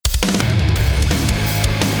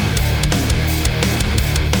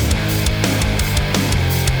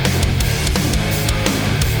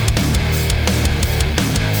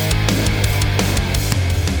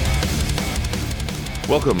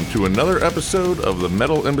Welcome to another episode of the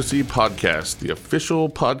Metal Embassy Podcast, the official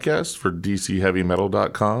podcast for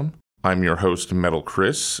DCHeavyMetal.com. I'm your host, Metal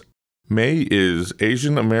Chris. May is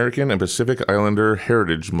Asian American and Pacific Islander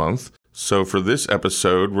Heritage Month. So for this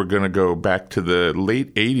episode, we're going to go back to the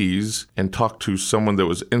late 80s and talk to someone that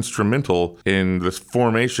was instrumental in the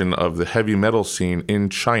formation of the heavy metal scene in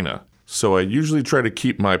China. So I usually try to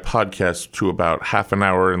keep my podcast to about half an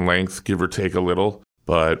hour in length, give or take a little.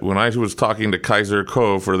 But when I was talking to Kaiser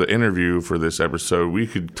Kuo for the interview for this episode, we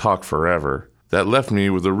could talk forever. That left me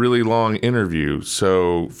with a really long interview.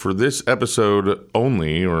 So for this episode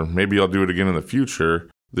only, or maybe I'll do it again in the future,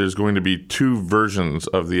 there's going to be two versions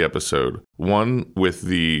of the episode. One with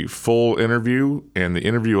the full interview, and the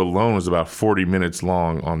interview alone was about 40 minutes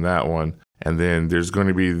long on that one. And then there's going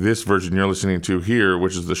to be this version you're listening to here,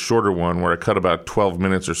 which is the shorter one, where I cut about 12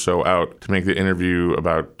 minutes or so out to make the interview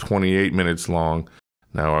about 28 minutes long.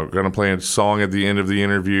 Now, I'm going to play a song at the end of the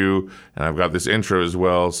interview, and I've got this intro as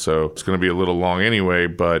well, so it's going to be a little long anyway,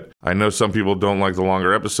 but I know some people don't like the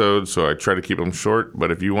longer episodes, so I try to keep them short.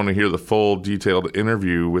 But if you want to hear the full detailed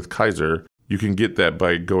interview with Kaiser, you can get that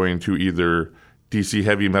by going to either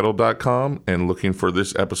DCHeavyMetal.com and looking for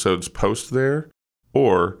this episode's post there,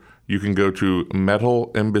 or you can go to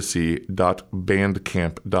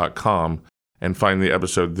metalembassy.bandcamp.com and find the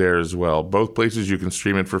episode there as well. Both places you can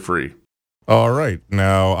stream it for free. All right.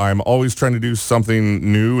 Now, I'm always trying to do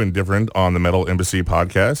something new and different on the Metal Embassy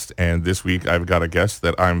podcast, and this week I've got a guest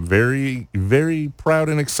that I'm very, very proud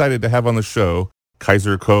and excited to have on the show.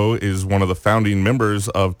 Kaiser Kuo is one of the founding members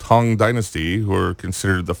of Tang Dynasty, who are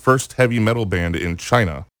considered the first heavy metal band in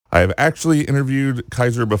China. I have actually interviewed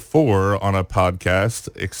Kaiser before on a podcast,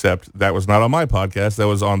 except that was not on my podcast. That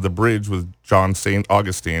was on The Bridge with John St.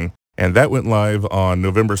 Augustine, and that went live on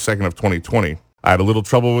November 2nd of 2020. I had a little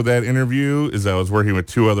trouble with that interview as I was working with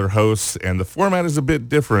two other hosts, and the format is a bit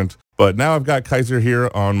different, but now I've got Kaiser here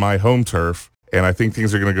on my home turf, and I think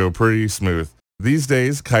things are going to go pretty smooth. These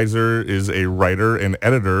days, Kaiser is a writer and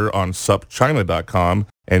editor on supchina.com,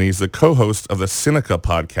 and he's the co-host of the Seneca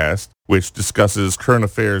podcast, which discusses current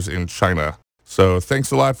affairs in China. So thanks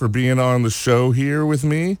a lot for being on the show here with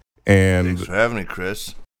me. And thanks for having me,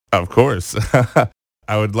 Chris. Of course.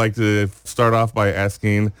 I would like to start off by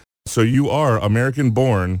asking, so you are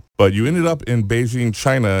American-born, but you ended up in Beijing,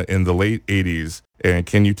 China in the late 80s. And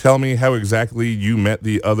can you tell me how exactly you met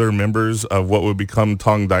the other members of what would become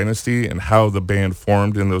Tang Dynasty and how the band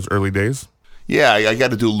formed in those early days? Yeah, I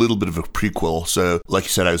got to do a little bit of a prequel. So, like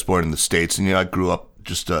you said, I was born in the States, and I grew up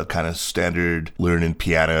just kind of standard learning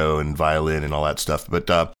piano and violin and all that stuff. But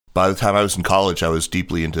by the time I was in college, I was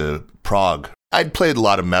deeply into prog. I'd played a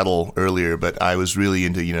lot of metal earlier, but I was really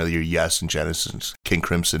into, your Yes and Genesis, King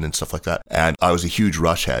Crimson and stuff like that. And I was a huge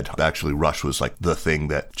Rush head. Actually, Rush was like the thing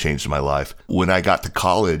that changed my life. When I got to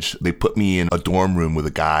college, they put me in a dorm room with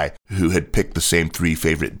a guy who had picked the same three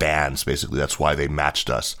favorite bands. Basically, that's why they matched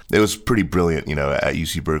us. It was pretty brilliant. At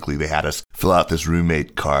UC Berkeley, they had us fill out this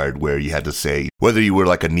roommate card where you had to say whether you were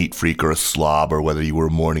like a neat freak or a slob, or whether you were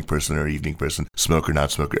a morning person or evening person, smoker, not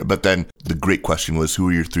smoker. But then the great question was, who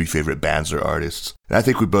are your three favorite bands or artists? And I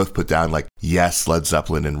think we both put down like Yes, Led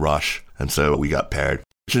Zeppelin, and Rush. And so we got paired.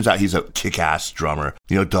 Turns out he's a kick-ass drummer,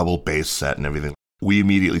 double bass set and everything. We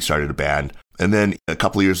immediately started a band. And then a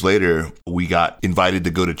couple of years later, we got invited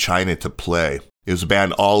to go to China to play. It was a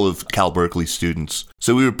band, all of Cal Berkeley students.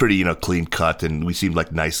 So we were pretty, clean cut, and we seemed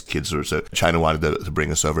like nice kids. So China wanted to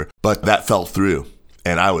bring us over. But that fell through.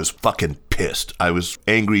 And I was fucking pissed. I was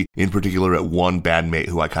angry in particular at one bandmate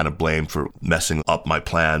who I kind of blamed for messing up my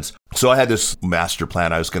plans. So I had this master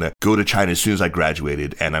plan. I was going to go to China as soon as I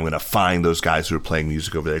graduated, and I'm going to find those guys who were playing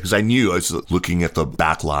music over there. Because I knew, I was looking at the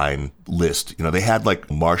backline list. They had like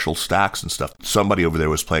Marshall Stacks and stuff. Somebody over there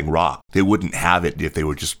was playing rock. They wouldn't have it if they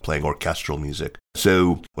were just playing orchestral music.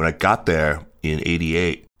 So when I got there in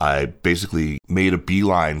 88, I basically made a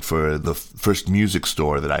beeline for the first music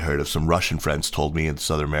store that I heard of. Some Russian friends told me and this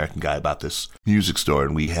other American guy about this music store,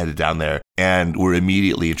 and we headed down there and were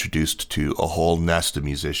immediately introduced to a whole nest of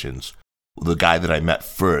musicians. The guy that I met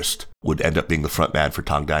first would end up being the front man for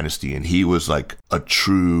Tang Dynasty, and he was like a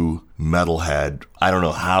true metalhead. I don't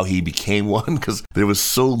know how he became one, because there was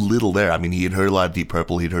so little there. I mean, he had heard a lot of Deep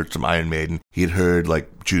Purple, he'd heard some Iron Maiden, he'd heard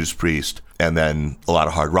like Judas Priest, and then a lot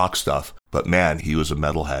of hard rock stuff. But man, he was a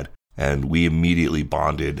metalhead, and we immediately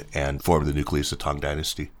bonded and formed the nucleus of Tang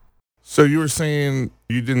Dynasty. So you were saying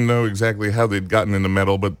you didn't know exactly how they'd gotten into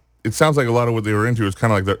metal, but it sounds like a lot of what they were into was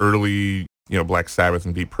kind of like the early, Black Sabbath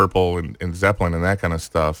and Deep Purple and Zeppelin and that kind of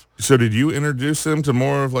stuff. So did you introduce them to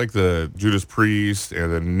more of like the Judas Priest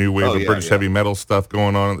and the new wave of British heavy metal stuff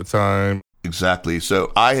going on at the time? Exactly.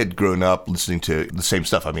 So I had grown up listening to the same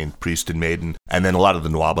stuff. I mean, Priest and Maiden, and then a lot of the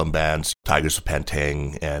Nwabam bands, Tigers of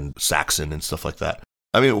Pantang and Saxon and stuff like that.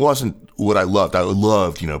 I mean, it wasn't what I loved. I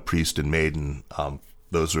loved, Priest and Maiden.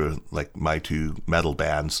 Those were like my two metal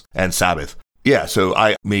bands, and Sabbath. Yeah, so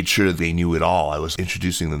I made sure they knew it all. I was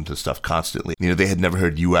introducing them to stuff constantly. They had never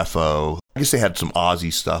heard UFO. I guess they had some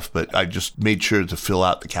Aussie stuff, but I just made sure to fill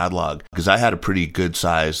out the catalog because I had a pretty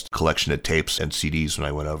good-sized collection of tapes and CDs when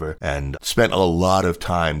I went over and spent a lot of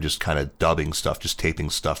time just kind of dubbing stuff, just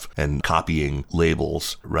taping stuff and copying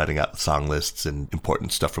labels, writing out song lists and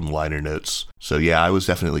important stuff from liner notes. So yeah, I was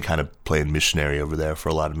definitely kind of playing missionary over there for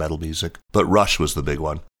a lot of metal music. But Rush was the big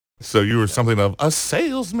one. So you were something of a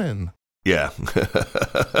salesman. Yeah.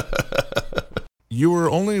 You were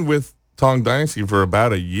only with Tang Dynasty for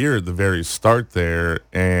about a year at the very start there,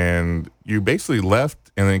 and you basically left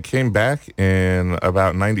and then came back in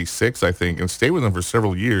about 96, I think, and stayed with them for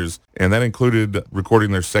several years, and that included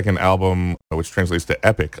recording their second album, which translates to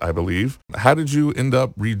Epic, I believe. How did you end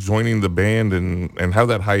up rejoining the band, and how did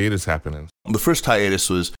that hiatus happen? The first hiatus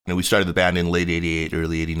was, we started the band in late 88,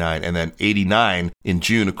 early 89, and then 89, in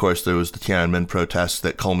June, of course, there was the Tiananmen protests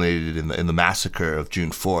that culminated in the massacre of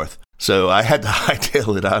June 4th. So I had to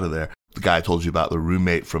hightail it out of there. The guy I told you about, the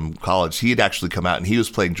roommate from college, he had actually come out and he was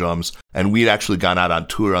playing drums, and we had actually gone out on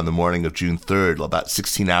tour on the morning of June 3rd, about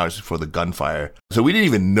 16 hours before the gunfire. So we didn't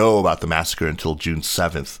even know about the massacre until June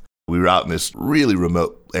 7th. We were out in this really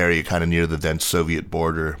remote area, kind of near the then Soviet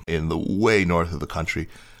border in the way north of the country.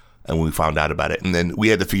 And we found out about it. And then we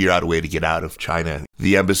had to figure out a way to get out of China.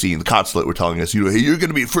 The embassy and the consulate were telling us, hey, you're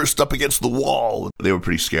going to be first up against the wall. They were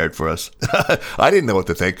pretty scared for us. I didn't know what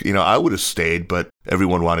to think. I would have stayed, but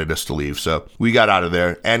everyone wanted us to leave. So we got out of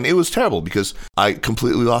there. And it was terrible because I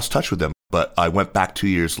completely lost touch with them. But I went back 2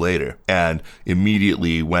 years later and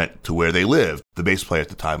immediately went to where they lived. The bass player at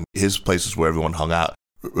the time, his place is where everyone hung out.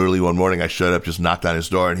 Early one morning, I showed up, just knocked on his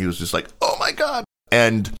door, and he was just like, oh my God.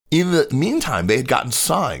 And in the meantime, they had gotten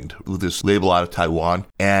signed with this label out of Taiwan,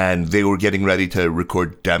 and they were getting ready to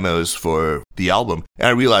record demos for the album. And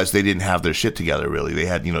I realized they didn't have their shit together, really. They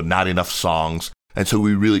had, not enough songs. And so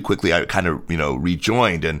we really quickly, I kind of,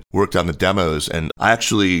 rejoined and worked on the demos. And I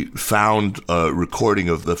actually found a recording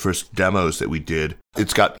of the first demos that we did.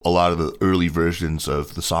 It's got a lot of the early versions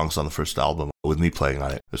of the songs on the first album with me playing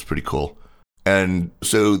on it. It was pretty cool. And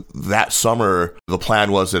so that summer, the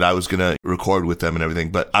plan was that I was going to record with them and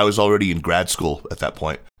everything, but I was already in grad school at that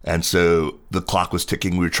point. And so the clock was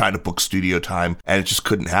ticking. We were trying to book studio time, and it just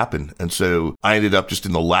couldn't happen. And so I ended up just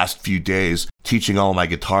in the last few days teaching all my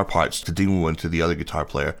guitar parts to Dingwoo and to the other guitar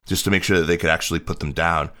player, just to make sure that they could actually put them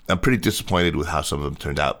down. I'm pretty disappointed with how some of them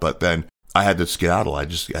turned out, but then I had to skedaddle. I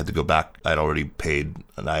just had to go back. I'd already paid,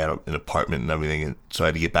 and I had an apartment and everything, and so I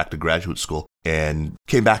had to get back to graduate school. And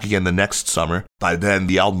came back again the next summer. By then,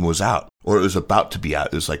 the album was out, or it was about to be out.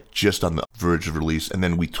 It was like just on the verge of release. And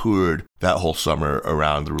then we toured that whole summer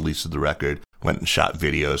around the release of the record, went and shot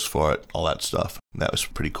videos for it, all that stuff. And that was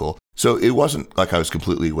pretty cool. So it wasn't like I was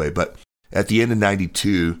completely away, but at the end of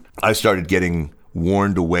 92, I started getting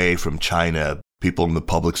warned away from China. People in the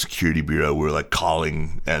Public Security Bureau were like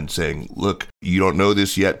calling and saying, look, you don't know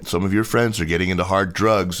this yet. Some of your friends are getting into hard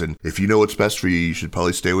drugs. And if you know what's best for you, you should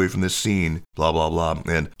probably stay away from this scene, blah, blah, blah.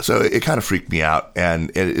 And so it kind of freaked me out. And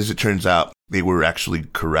as it turns out, they were actually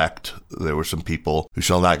correct. There were some people who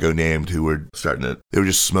shall not go named who were they were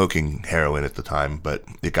just smoking heroin at the time, but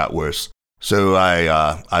it got worse. So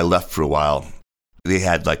I left for a while. They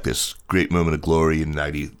had like this great moment of glory in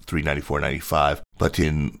 93, 94, 95. But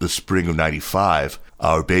in the spring of 95,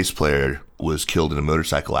 our bass player was killed in a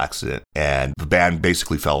motorcycle accident. And the band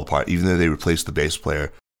basically fell apart. Even though they replaced the bass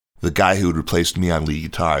player, the guy who had replaced me on lead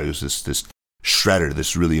guitar, he was this shredder,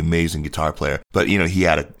 this really amazing guitar player. But, he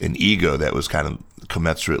had an ego that was kind of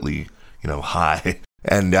commensurately, high.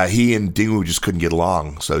 And he and Dingwoo just couldn't get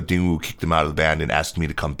along. So Dingwoo kicked him out of the band and asked me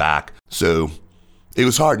to come back. So it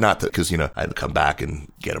was hard not to, because, I had to come back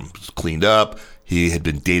and get him cleaned up. He had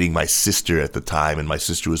been dating my sister at the time, and my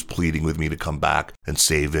sister was pleading with me to come back and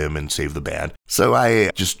save him and save the band. So I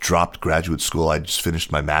just dropped graduate school. I just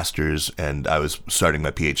finished my master's, and I was starting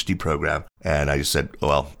my PhD program. And I just said,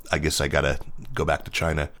 well, I guess I got to go back to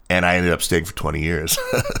China. And I ended up staying for 20 years.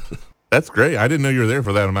 That's great. I didn't know you were there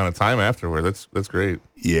for that amount of time afterward. That's great.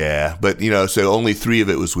 Yeah, but, so only 3 of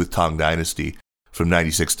it was with Tang Dynasty from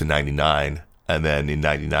 96 to 99. And then in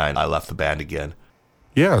 99, I left the band again.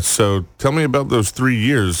 Yeah, so tell me about those 3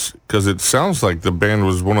 years, because it sounds like the band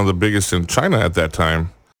was one of the biggest in China at that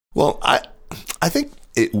time. Well, I think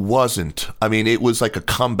it wasn't. I mean, it was like a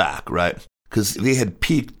comeback, right? Because they had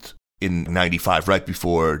peaked in 95, right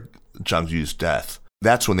before Zhang Ju's death.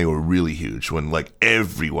 That's when they were really huge, when like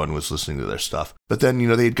everyone was listening to their stuff. But then,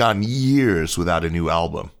 they had gone years without a new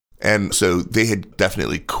album. And so they had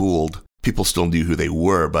definitely cooled. People still knew who they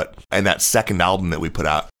were, and that second album that we put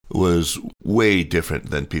out was way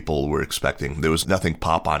different than people were expecting. There was nothing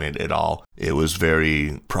pop on it at all. It was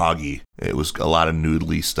very proggy. It was a lot of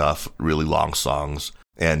noodly stuff, really long songs.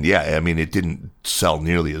 And yeah, I mean, it didn't sell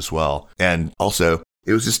nearly as well. And also,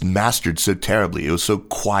 it was just mastered so terribly. It was so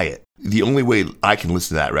quiet. The only way I can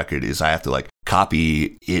listen to that record is I have to like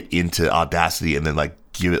copy it into Audacity and then like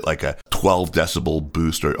give it like a 12 decibel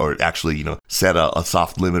boost or actually, set a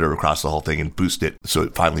soft limiter across the whole thing and boost it so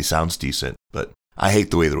it finally sounds decent. But I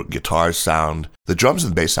hate the way the guitars sound. The drums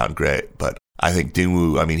and bass sound great, but I think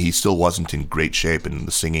Dingwoo, I mean, he still wasn't in great shape and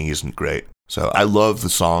the singing isn't great. So I love the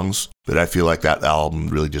songs, but I feel like that album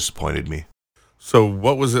really disappointed me. So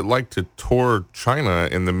what was it like to tour China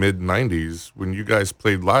in the mid-90s when you guys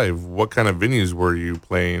played live? What kind of venues were you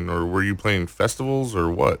playing, or were you playing festivals or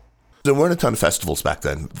what? There weren't a ton of festivals back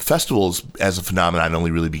then. Festivals as a phenomenon only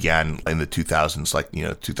really began in the 2000s, like,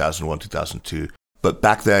 2001, 2002. But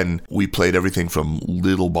back then, we played everything from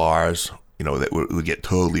little bars, that would get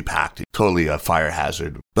totally packed, totally a fire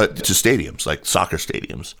hazard, but to stadiums, like soccer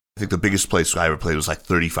stadiums. I think the biggest place I ever played was like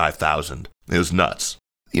 35,000. It was nuts.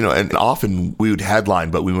 And often we would headline,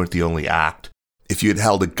 but we weren't the only act. If you had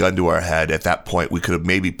held a gun to our head at that point, we could have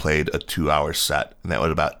maybe played a 2-hour set, and that would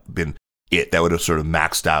have about been it. That would have sort of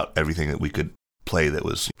maxed out everything that we could play that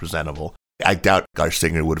was presentable. I doubt our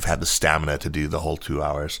singer would have had the stamina to do the whole 2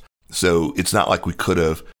 hours. So it's not like we could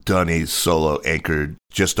have done a solo anchored,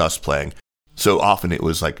 just us playing. So often it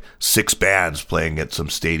was like 6 bands playing at some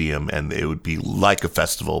stadium, and it would be like a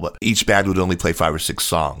festival, but each band would only play 5 or 6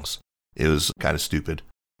 songs. It was kind of stupid.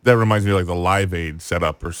 That reminds me of like the Live Aid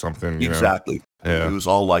setup or something. Exactly. Yeah. It was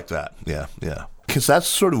all like that. Yeah. Because that's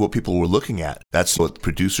sort of what people were looking at. That's what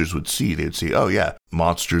producers would see. They'd see, oh yeah,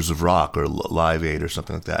 Monsters of Rock or Live Aid or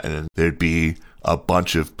something like that. And there'd be a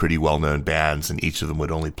bunch of pretty well-known bands, and each of them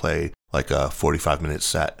would only play like a 45-minute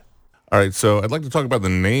set. All right, so I'd like to talk about the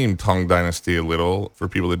name Tang Dynasty a little. For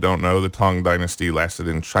people that don't know, the Tang Dynasty lasted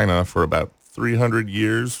in China for about 300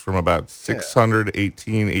 years, from about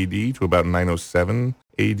 618 AD to about 907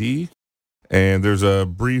 AD. And there's a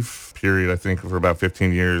brief period, I think, for about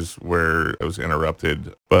 15 years where it was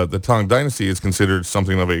interrupted. But the Tang Dynasty is considered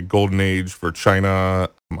something of a golden age for China.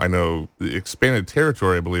 I know it expanded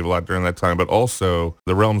territory, I believe, a lot during that time, but also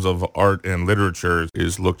the realms of art and literature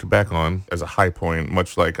is looked back on as a high point,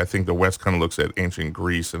 much like I think the West kind of looks at ancient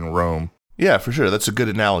Greece and Rome. Yeah, for sure. That's a good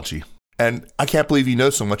analogy. And I can't believe you know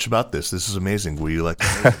so much about this. This is amazing. Were you like...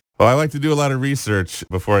 Well, I like to do a lot of research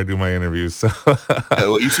before I do my interviews. So.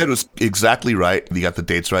 What you said was exactly right. You got the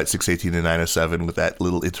dates right, 618 and 907, with that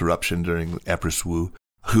little interruption during Empress Wu,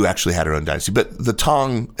 who actually had her own dynasty. But the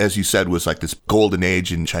Tang, as you said, was like this golden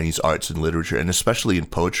age in Chinese arts and literature, and especially in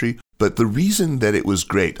poetry. But the reason that it was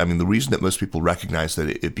great, I mean, the reason that most people recognized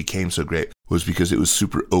that it became so great was because it was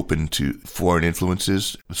super open to foreign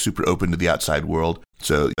influences, super open to the outside world.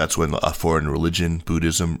 So that's when a foreign religion,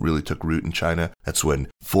 Buddhism, really took root in China. That's when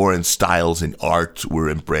foreign styles in art were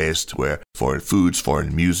embraced, where foreign foods,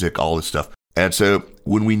 foreign music, all this stuff. And so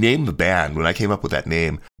when we named the band, when I came up with that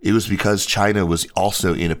name, it was because China was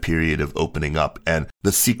also in a period of opening up. And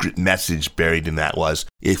the secret message buried in that was,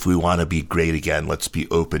 if we want to be great again, let's be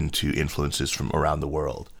open to influences from around the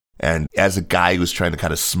world. And as a guy who was trying to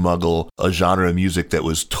kind of smuggle a genre of music that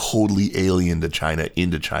was totally alien to China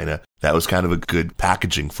into China, that was kind of a good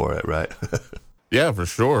packaging for it, right? Yeah, for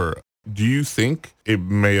sure. Do you think it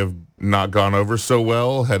may have not gone over so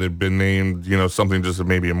well had it been named, something just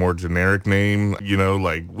maybe a more generic name,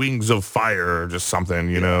 like Wings of Fire or just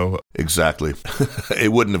something, know? Exactly.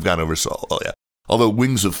 It wouldn't have gone over so well, yeah. Although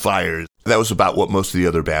Wings of Fire, that was about what most of the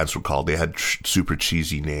other bands were called. They had super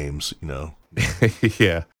cheesy names,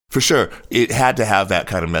 Yeah. For sure, it had to have that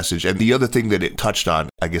kind of message. And the other thing that it touched on,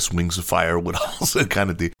 I guess Wings of Fire would also kind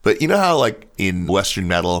of do. But you know how, like, in Western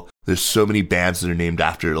metal, there's so many bands that are named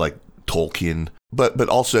after, like, Tolkien, but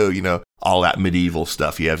also, all that medieval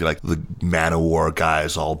stuff. You have, like, the Man-O-War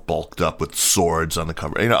guys all bulked up with swords on the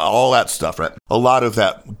cover. All that stuff, right? A lot of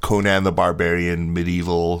that Conan the Barbarian,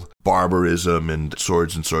 medieval barbarism and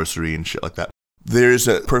swords and sorcery and shit like that. There's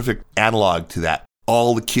a perfect analog to that.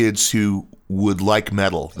 All the kids who would like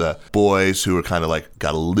metal, the boys who were kind of like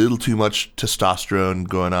got a little too much testosterone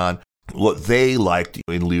going on, what they liked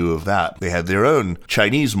in lieu of that, they had their own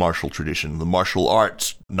Chinese martial tradition, the martial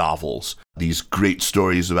arts novels, these great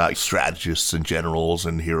stories about strategists and generals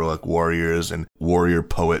and heroic warriors and warrior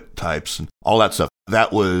poet types and all that stuff.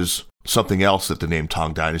 That was something else that the name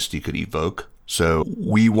Tang Dynasty could evoke. So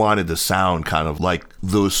we wanted to sound kind of like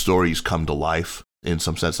those stories come to life. In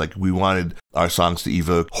some sense, like we wanted our songs to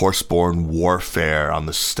evoke horseborne warfare on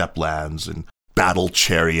the steppes and battle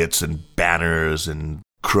chariots and banners and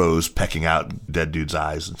crows pecking out dead dudes'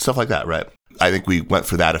 eyes and stuff like that, right? I think we went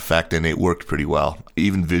for that effect and it worked pretty well.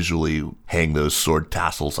 Even visually, hang those sword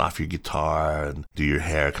tassels off your guitar and do your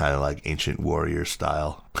hair kind of like ancient warrior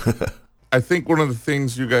style. I think one of the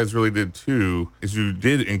things you guys really did too is you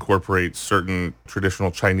did incorporate certain traditional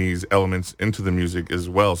Chinese elements into the music as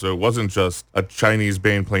well. So it wasn't just a Chinese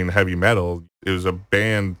band playing heavy metal. It was a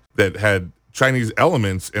band that had Chinese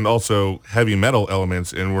elements and also heavy metal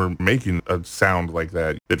elements, and we're making a sound like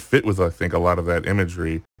that fit with, I think, a lot of that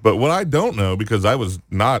imagery. But what I don't know, because I was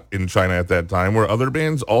not in China at that time, were other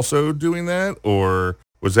bands also doing that? Or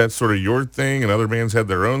was that sort of your thing and other bands had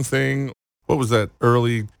their own thing? What was that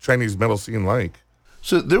early Chinese metal scene like?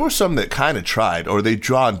 So there were some that kind of tried, or they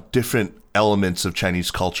draw on different elements of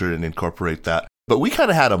Chinese culture and incorporate that. But we kind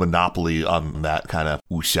of had a monopoly on that kind of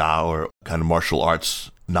wuxia or kind of martial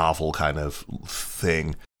arts novel kind of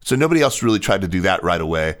thing. So nobody else really tried to do that right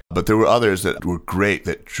away. But there were others that were great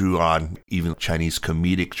that drew on even Chinese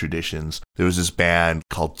comedic traditions. There was this band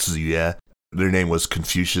called Ziyue. Their name was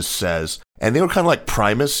Confucius Says. And they were kind of like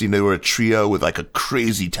Primus. They were a trio with like a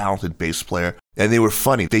crazy talented bass player. And they were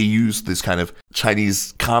funny. They used this kind of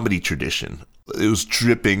Chinese comedy tradition. It was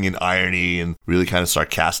dripping in irony and really kind of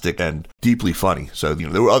sarcastic and deeply funny. So,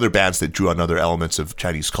 there were other bands that drew on other elements of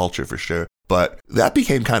Chinese culture for sure. But that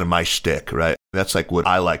became kind of my shtick, right? That's like what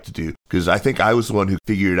I like to do. Because I think I was the one who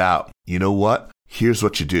figured out, you know what? Here's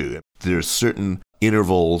what you do. There's certain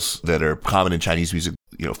intervals that are common in Chinese music,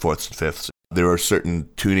 fourths and fifths. There are certain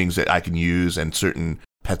tunings that I can use and certain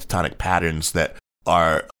pentatonic patterns that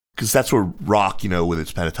are, because that's where rock, with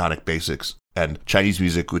its pentatonic basics, and Chinese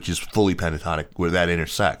music, which is fully pentatonic, where that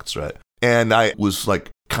intersects, right? And I was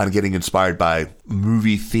like kind of getting inspired by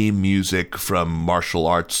movie theme music from martial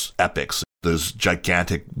arts epics, those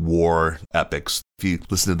gigantic war epics. If you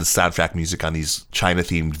listen to the soundtrack music on these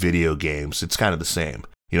China-themed video games, it's kind of the same.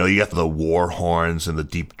 You got the war horns and the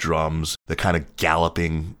deep drums, the kind of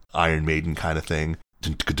galloping Iron Maiden kind of thing.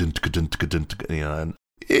 And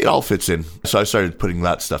it all fits in. So I started putting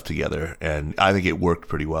that stuff together, and I think it worked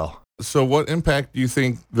pretty well. So what impact do you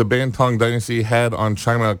think the band Tang Dynasty had on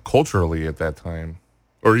China culturally at that time?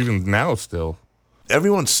 Or even now still?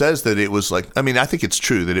 Everyone says that it was like, I think it's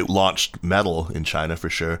true that it launched metal in China for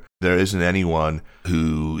sure. There isn't anyone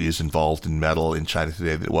who is involved in metal in China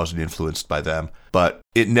today that wasn't influenced by them. But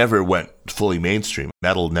it never went fully mainstream.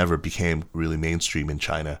 Metal never became really mainstream in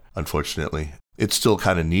China, unfortunately. It's still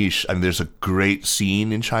kind of niche. There's a great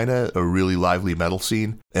scene in China, a really lively metal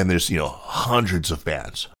scene. And there's, hundreds of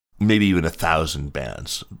bands, maybe even 1,000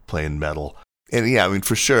 bands playing metal. And yeah,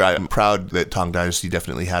 for sure, I'm proud that Tang Dynasty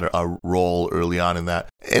definitely had a role early on in that.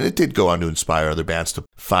 And it did go on to inspire other bands to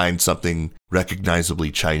find something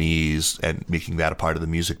recognizably Chinese and making that a part of the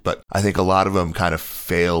music. But I think a lot of them kind of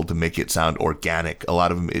failed to make it sound organic. A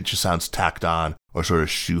lot of them, it just sounds tacked on or sort of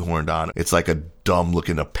shoehorned on. It's like a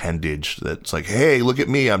dumb-looking appendage that's like, hey, look at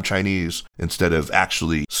me, I'm Chinese, instead of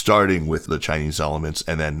actually starting with the Chinese elements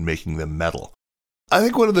and then making them metal. I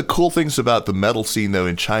think one of the cool things about the metal scene, though,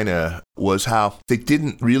 in China was how they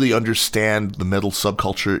didn't really understand the metal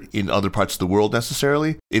subculture in other parts of the world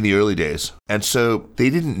necessarily in the early days. And so they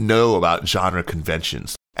didn't know about genre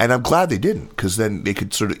conventions. And I'm glad they didn't, because then they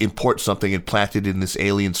could sort of import something and plant it in this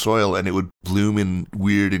alien soil and it would bloom in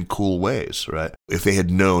weird and cool ways, right? If they had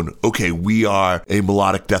known, okay, we are a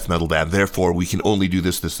melodic death metal band, therefore we can only do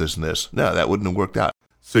this, this, this, and this. No, that wouldn't have worked out.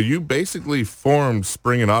 So you basically formed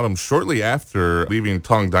Spring and Autumn shortly after leaving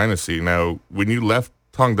Tang Dynasty. Now, when you left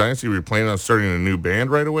Tang Dynasty, were you planning on starting a new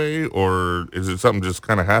band right away, or is it something just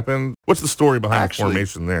kind of happened? What's the story behind the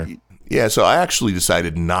formation there? Yeah, so I actually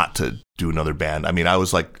decided not to do another band. I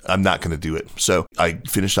was like, I'm not going to do it. So I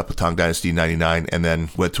finished up with Tang Dynasty in 99 and then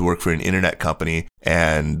went to work for an internet company,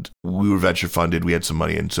 and we were venture funded. We had some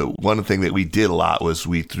money. And so one thing that we did a lot was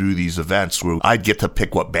we threw these events where I'd get to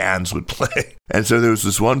pick what bands would play. And so there was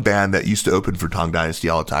this one band that used to open for Tang Dynasty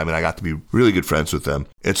all the time, and I got to be really good friends with them.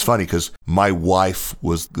 It's funny because my wife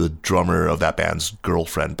was the drummer of that band's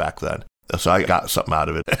girlfriend back then. So I got something out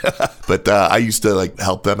of it. But I used to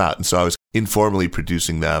help them out. And so I was informally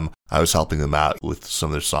producing them. I was helping them out with some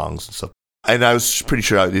of their songs and stuff. And I was pretty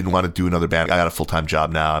sure I didn't want to do another band. I got a full-time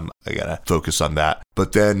job now, and I got to focus on that.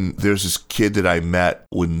 But then there's this kid that I met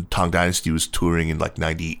when Tang Dynasty was touring in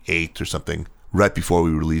 98 or something, right before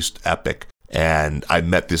we released Epic. And I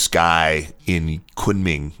met this guy in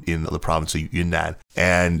Kunming in the province of Yunnan.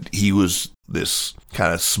 And he was this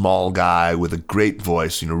kind of small guy with a great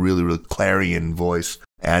voice, really, really clarion voice,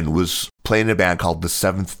 and was playing in a band called The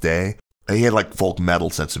Seventh Day. And he had like folk metal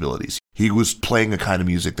sensibilities. He was playing a kind of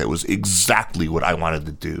music that was exactly what I wanted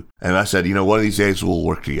to do. And I said, one of these days we'll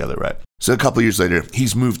work together, right? So a couple of years later,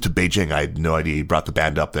 he's moved to Beijing. I had no idea. He brought the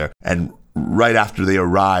band up there. And right after they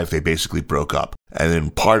arrived, they basically broke up. And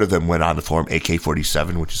then part of them went on to form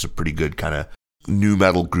AK-47, which is a pretty good kind of new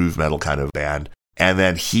metal, groove metal kind of band. And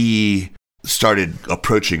then he started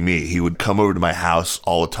approaching me. He would come over to my house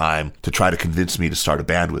all the time to try to convince me to start a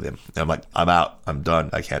band with him. And I'm like, I'm out. I'm done.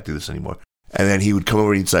 I can't do this anymore. And then he would come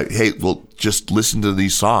over and he'd say, hey, well, just listen to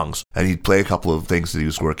these songs. And he'd play a couple of things that he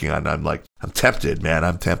was working on. And I'm like, I'm tempted, man.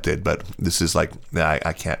 I'm tempted. But this is like, nah,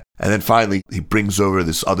 I can't. And then finally, he brings over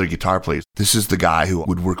this other guitar player. This is the guy who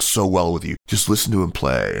would work so well with you. Just listen to him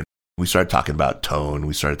play. And we started talking about tone.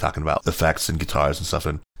 We started talking about effects and guitars and stuff.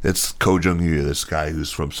 And it's Ko Jung-yu, this guy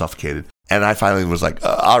who's from Suffocated. And I finally was like,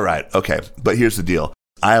 all right, okay. But here's the deal.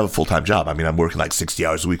 I have a full-time job. I mean, I'm working like 60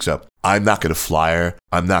 hours a week, so I'm not going to flyer.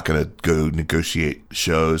 I'm not going to go negotiate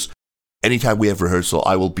shows. Anytime we have rehearsal,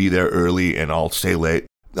 I will be there early and I'll stay late.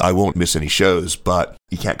 I won't miss any shows, but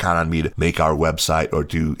you can't count on me to make our website or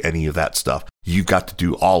do any of that stuff. You've got to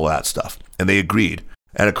do all of that stuff. And they agreed.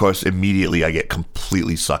 And of course, immediately I get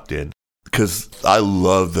completely sucked in because I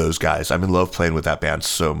love those guys. I'm in love playing with that band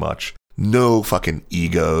so much. No fucking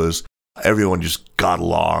egos. Everyone just got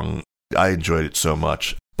along. I enjoyed it so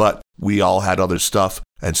much, but we all had other stuff,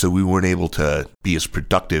 and so we weren't able to be as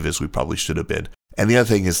productive as we probably should have been. And the other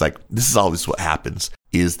thing is, like, this is always what happens,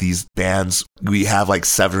 is these bands, we have like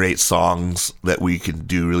 7 or 8 songs that we can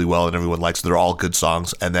do really well and everyone likes. They're all good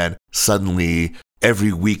songs, and then suddenly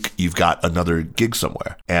every week you've got another gig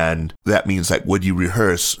somewhere. And that means that when you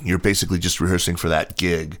rehearse, you're basically just rehearsing for that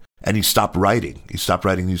gig, and you stop writing. You stop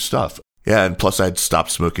writing new stuff. Yeah, and plus I'd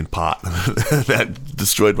stopped smoking pot. That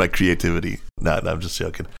destroyed my creativity. No, I'm just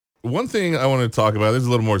joking. One thing I want to talk about, this is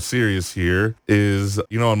a little more serious here, is,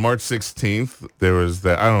 on March 16th, there was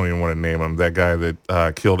that, I don't even want to name him, that guy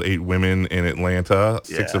that killed 8 women in Atlanta,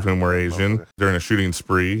 6 of whom were Asian, during a shooting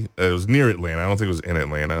spree. It was near Atlanta. I don't think it was in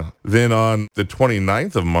Atlanta. Then on the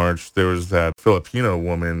 29th of March, there was that Filipino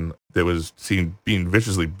woman that was seen being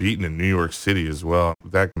viciously beaten in New York City as well.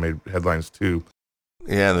 That made headlines too.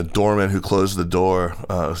 Yeah, and the doorman who closed the door. It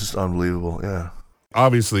was just unbelievable, yeah.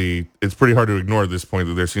 Obviously, it's pretty hard to ignore at this point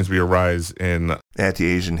that there seems to be a rise in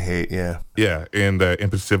anti-Asian hate, yeah. Yeah, and in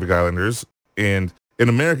Pacific Islanders. And in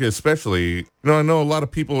America especially, I know a lot of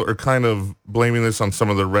people are kind of blaming this on some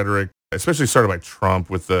of the rhetoric, especially started by Trump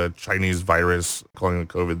with the Chinese virus, calling the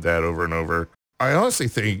COVID that over and over. I honestly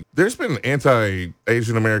think there's been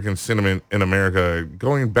anti-Asian American sentiment in America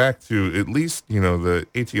going back to at least, the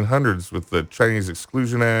 1800s with the Chinese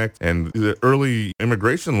Exclusion Act, and the early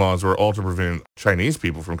immigration laws were all to prevent Chinese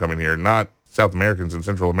people from coming here, not South Americans and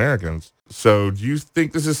Central Americans. So do you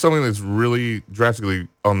think this is something that's really drastically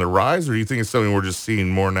on the rise, or do you think it's something we're just seeing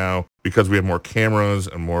more now because we have more cameras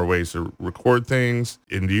and more ways to record things?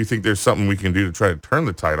 And do you think there's something we can do to try to turn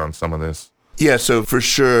the tide on some of this? Yeah, so for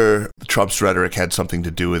sure, Trump's rhetoric had something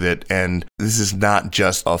to do with it. And this is not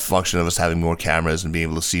just a function of us having more cameras and being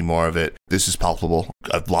able to see more of it. This is palpable.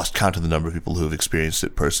 I've lost count of the number of people who have experienced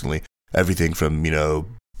it personally. Everything from,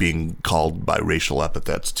 being called by racial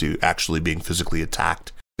epithets to actually being physically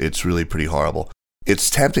attacked. It's really pretty horrible.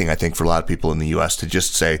 It's tempting, I think, for a lot of people in the U.S. to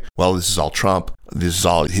just say, well, this is all Trump. This is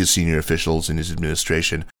all his senior officials in his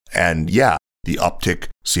administration. And yeah, the uptick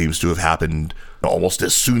seems to have happened almost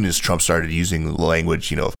as soon as Trump started using the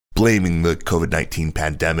language, blaming the COVID-19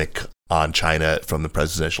 pandemic on China from the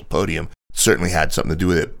presidential podium. Certainly had something to do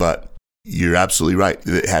with it, but you're absolutely right.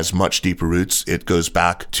 It has much deeper roots. It goes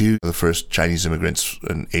back to the first Chinese immigrants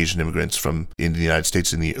and Asian immigrants into the United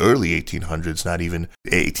States in the early 1800s, not even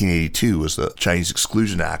 1882 was the Chinese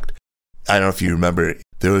Exclusion Act. I don't know if you remember,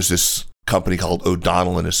 there was this company called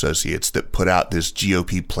O'Donnell and Associates that put out this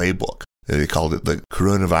GOP playbook. They called it the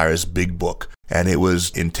Coronavirus Big Book, and it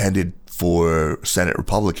was intended for Senate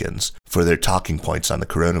Republicans for their talking points on the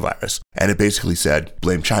coronavirus. And it basically said,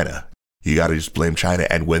 blame China. You got to just blame China.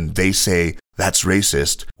 And when they say that's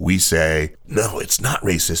racist, we say, no, it's not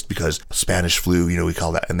racist because Spanish flu, we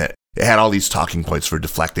call that. And that it had all these talking points for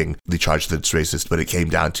deflecting the charge that it's racist. But it came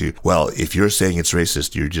down to, well, if you're saying it's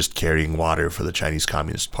racist, you're just carrying water for the Chinese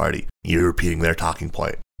Communist Party. You're repeating their talking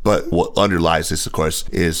point. But what underlies this, of course,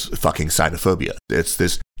 is fucking xenophobia. It's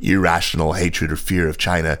this irrational hatred or fear of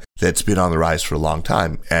China that's been on the rise for a long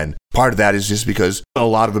time. And part of that is just because a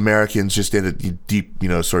lot of Americans, just at a deep,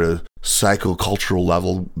 sort of psychocultural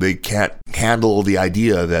level, they can't handle the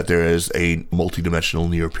idea that there is a multidimensional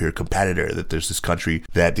near-peer competitor, that there's this country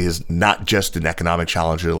that is not just an economic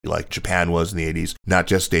challenger like Japan was in the 80s, not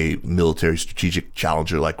just a military strategic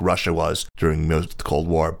challenger like Russia was during the Cold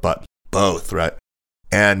War, but both, right?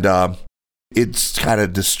 And it's kind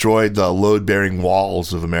of destroyed the load-bearing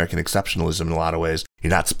walls of American exceptionalism in a lot of ways. You're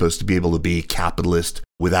not supposed to be able to be capitalist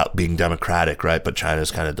without being democratic, right? But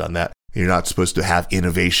China's kind of done that. You're not supposed to have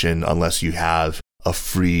innovation unless you have a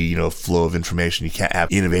free, flow of information. You can't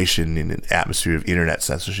have innovation in an atmosphere of internet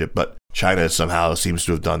censorship, but China somehow seems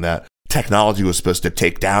to have done that. Technology was supposed to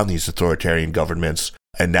take down these authoritarian governments,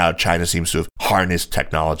 and now China seems to have harnessed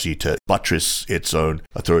technology to buttress its own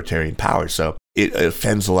authoritarian power. So it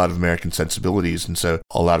offends a lot of American sensibilities, and so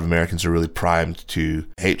a lot of Americans are really primed to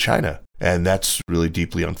hate China, and that's really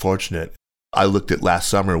deeply unfortunate. I looked at last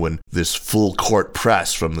summer when this full court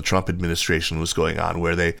press from the Trump administration was going on,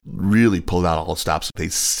 where they really pulled out all the stops. They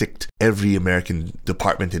sicked every American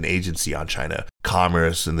department and agency on China,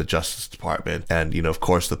 Commerce and the Justice Department, and, of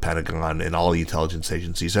course, the Pentagon and all the intelligence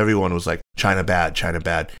agencies. Everyone was like, China bad, China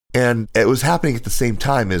bad. And it was happening at the same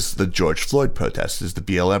time as the George Floyd protests, as the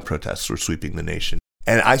BLM protests were sweeping the nation.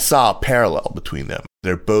 And I saw a parallel between them.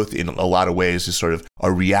 They're both, in a lot of ways, is sort of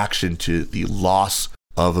a reaction to the loss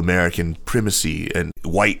of American primacy and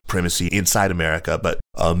white primacy inside America, but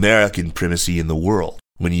American primacy in the world.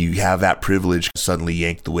 When you have that privilege suddenly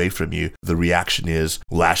yanked away from you, the reaction is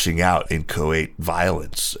lashing out in coate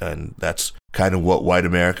violence. And that's kind of what white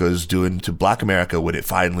America is doing to black America when it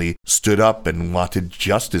finally stood up and wanted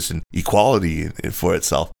justice and equality for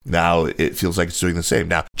itself. Now it feels like it's doing the same.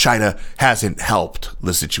 Now, China hasn't helped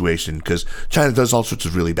the situation because China does all sorts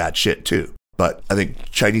of really bad shit too. But I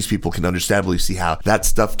think Chinese people can understandably see how that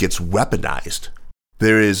stuff gets weaponized.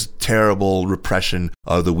 There is terrible repression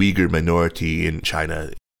of the Uyghur minority in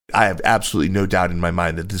China. I have absolutely no doubt in my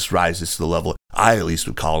mind that this rises to the level I at least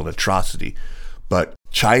would call an atrocity. But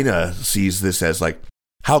China sees this as like,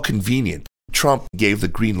 how convenient. Trump gave the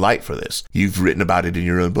green light for this. You've written about it in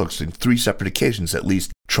your own books. In 3 separate occasions, at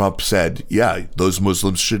least, Trump said, yeah, those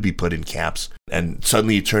Muslims should be put in camps. And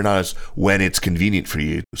suddenly you turn on us when it's convenient for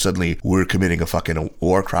you. Suddenly we're committing a fucking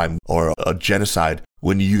war crime or a genocide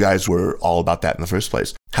when you guys were all about that in the first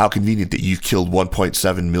place. How convenient that you've killed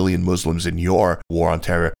 1.7 million Muslims in your war on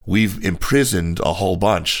terror. We've imprisoned a whole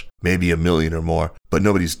bunch, maybe 1 million or more, but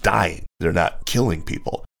nobody's dying. They're not killing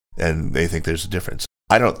people. And they think there's a difference.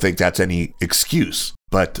 I don't think that's any excuse,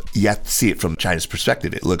 but you have to see it from China's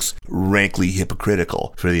perspective. It looks rankly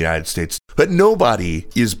hypocritical for the United States. But nobody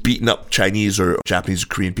is beating up Chinese or Japanese or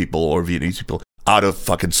Korean people or Vietnamese people out of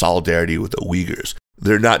fucking solidarity with the Uyghurs.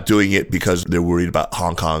 They're not doing it because they're worried about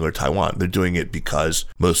Hong Kong or Taiwan. They're doing it because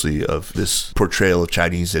mostly of this portrayal of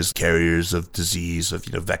Chinese as carriers of disease, of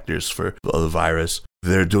vectors for the virus.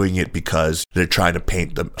 They're doing it because they're trying to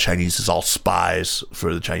paint the Chinese as all spies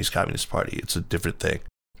for the Chinese Communist Party. It's a different thing.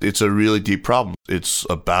 It's a really deep problem. It's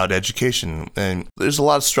about education, and there's a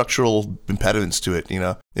lot of structural impediments to it.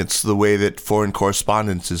 It's the way that foreign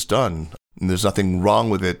correspondence is done. And there's nothing wrong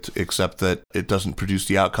with it except that it doesn't produce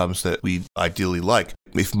the outcomes that we ideally like.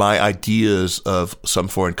 If my ideas of some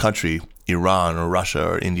foreign country, Iran or Russia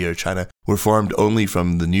or India or China, were formed only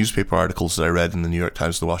from the newspaper articles that I read in the New York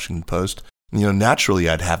Times, the Washington Post, naturally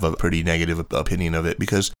I'd have a pretty negative opinion of it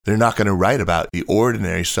because they're not going to write about the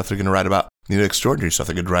ordinary stuff. They're going to write about extraordinary stuff.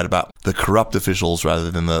 They're going to write about the corrupt officials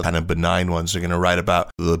rather than the kind of benign ones. They're going to write about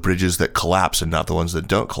the bridges that collapse and not the ones that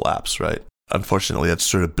don't collapse, right? Unfortunately, that's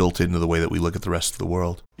sort of built into the way that we look at the rest of the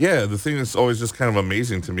world. Yeah, the thing that's always just kind of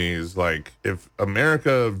amazing to me is like if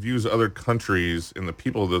America views other countries and the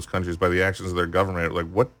people of those countries by the actions of their government, like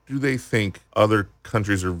what do they think other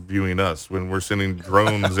countries are viewing us when we're sending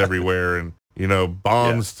drones everywhere and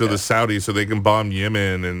bombs to the Saudis so they can bomb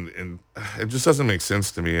Yemen, and it just doesn't make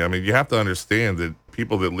sense to me. I mean, you have to understand that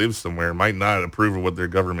people that live somewhere might not approve of what their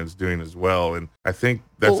government's doing as well, and I think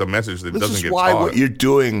that's a message that doesn't get taught. This is why what you're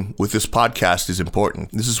doing with this podcast is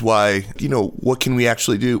important. This is why, what can we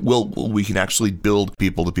actually do? Well, we can actually build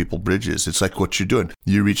people-to-people bridges. It's like what you're doing.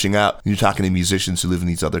 You're reaching out, and you're talking to musicians who live in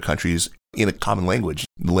these other countries in a common language,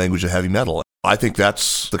 the language of heavy metal. I think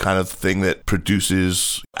that's the kind of thing that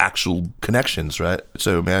produces actual connections, right?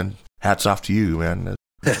 So, man, hats off to you, man.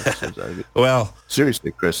 Well,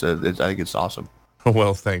 seriously, Chris, I think it's awesome.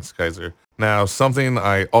 Well, thanks, Kaiser. Now, something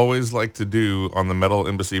I always like to do on the Metal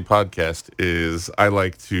Embassy podcast is I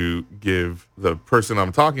like to give the person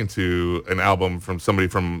I'm talking to an album from somebody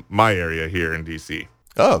from my area here in DC.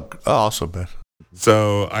 Oh, awesome, man.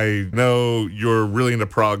 So I know you're really into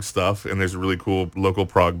prog stuff, and there's a really cool local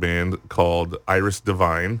prog band called Iris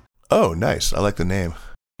Divine. Oh, nice. I like the name.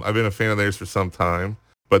 I've been a fan of theirs for some time,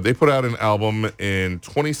 but they put out an album in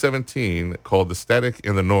 2017 called The Static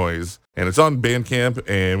and the Noise, and it's on Bandcamp,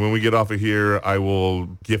 and when we get off of here, I will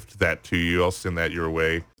gift that to you. I'll send that your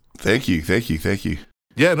way. Thank you.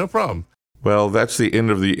 Yeah, no problem. Well, that's the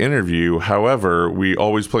end of the interview. However, we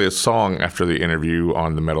always play a song after the interview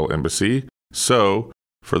on the Metal Embassy. So,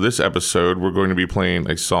 for this episode, we're going to be playing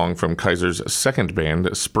a song from Kaiser's second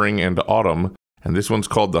band, Spring and Autumn, and this one's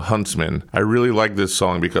called The Huntsman. I really like this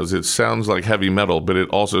song because it sounds like heavy metal, but it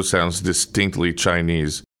also sounds distinctly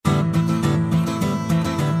Chinese.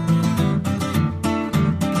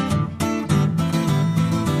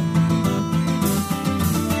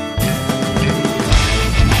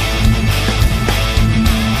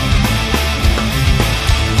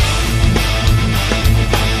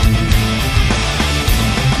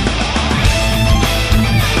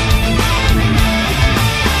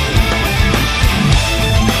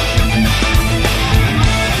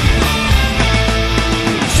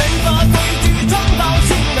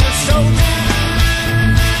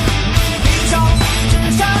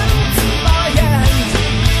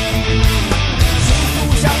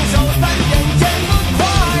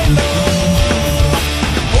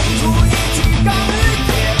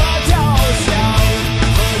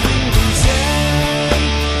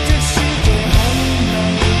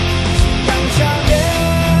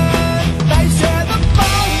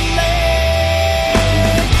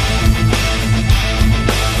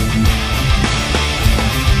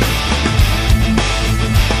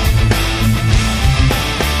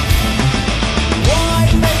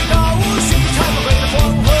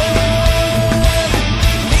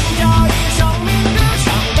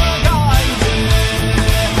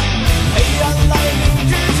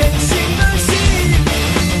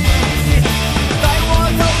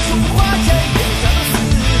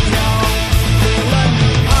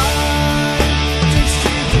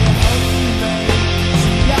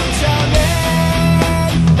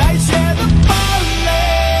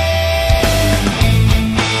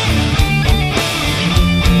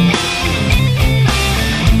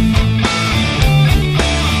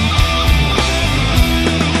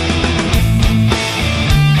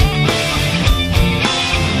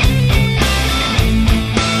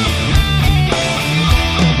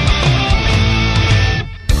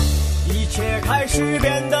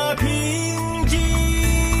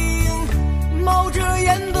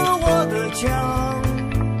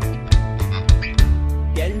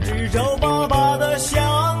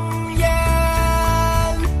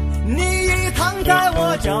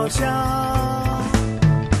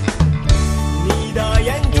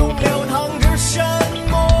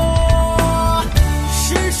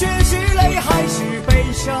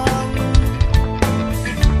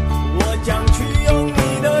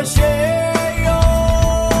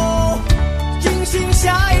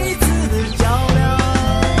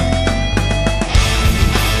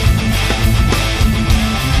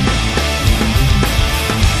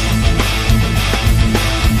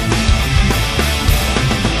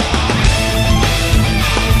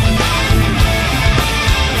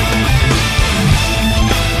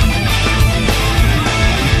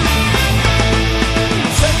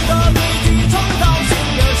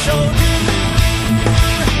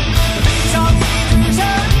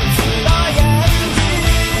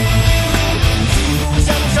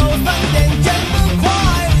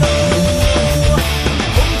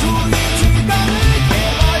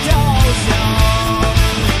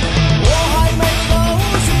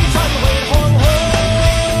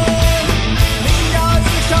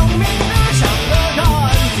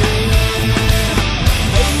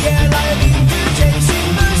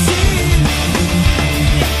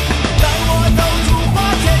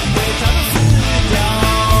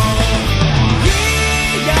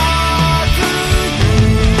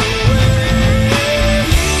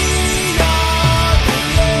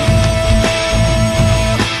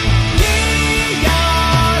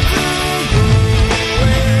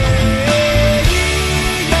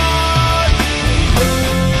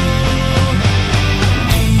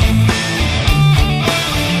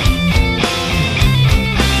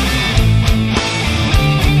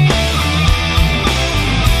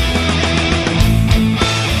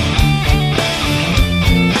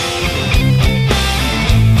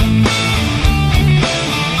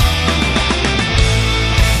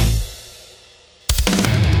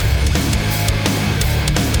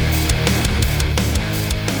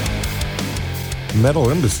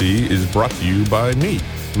 Metal Embassy is brought to you by me,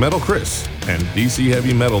 Metal Chris, and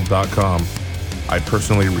DCHeavyMetal.com. I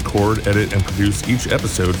personally record, edit, and produce each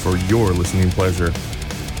episode for your listening pleasure.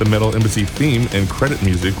 The Metal Embassy theme and credit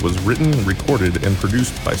music was written, recorded, and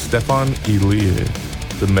produced by Stefan Elie.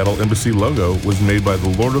 The Metal Embassy logo was made by the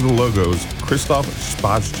Lord of the Logos, Christoph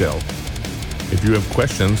Spazgel. If you have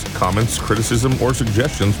questions, comments, criticism, or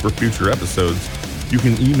suggestions for future episodes, you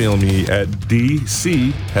can email me at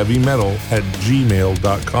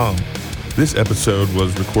dcheavymetal@gmail.com. This episode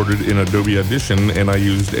was recorded in Adobe Audition, and I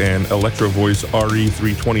used an Electro Voice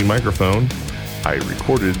RE320 microphone. I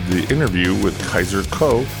recorded the interview with Kaiser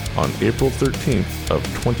Kuo on April 13th of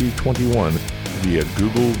 2021 via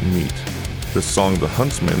Google Meet. The song The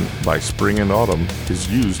Huntsman by Spring and Autumn is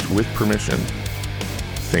used with permission.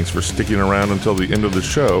 Thanks for sticking around until the end of the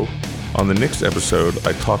show. On the next episode,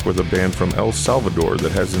 I talk with a band from El Salvador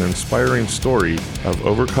that has an inspiring story of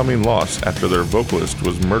overcoming loss after their vocalist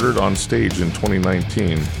was murdered on stage in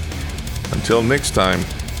 2019. Until next time,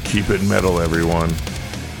 keep it metal, everyone.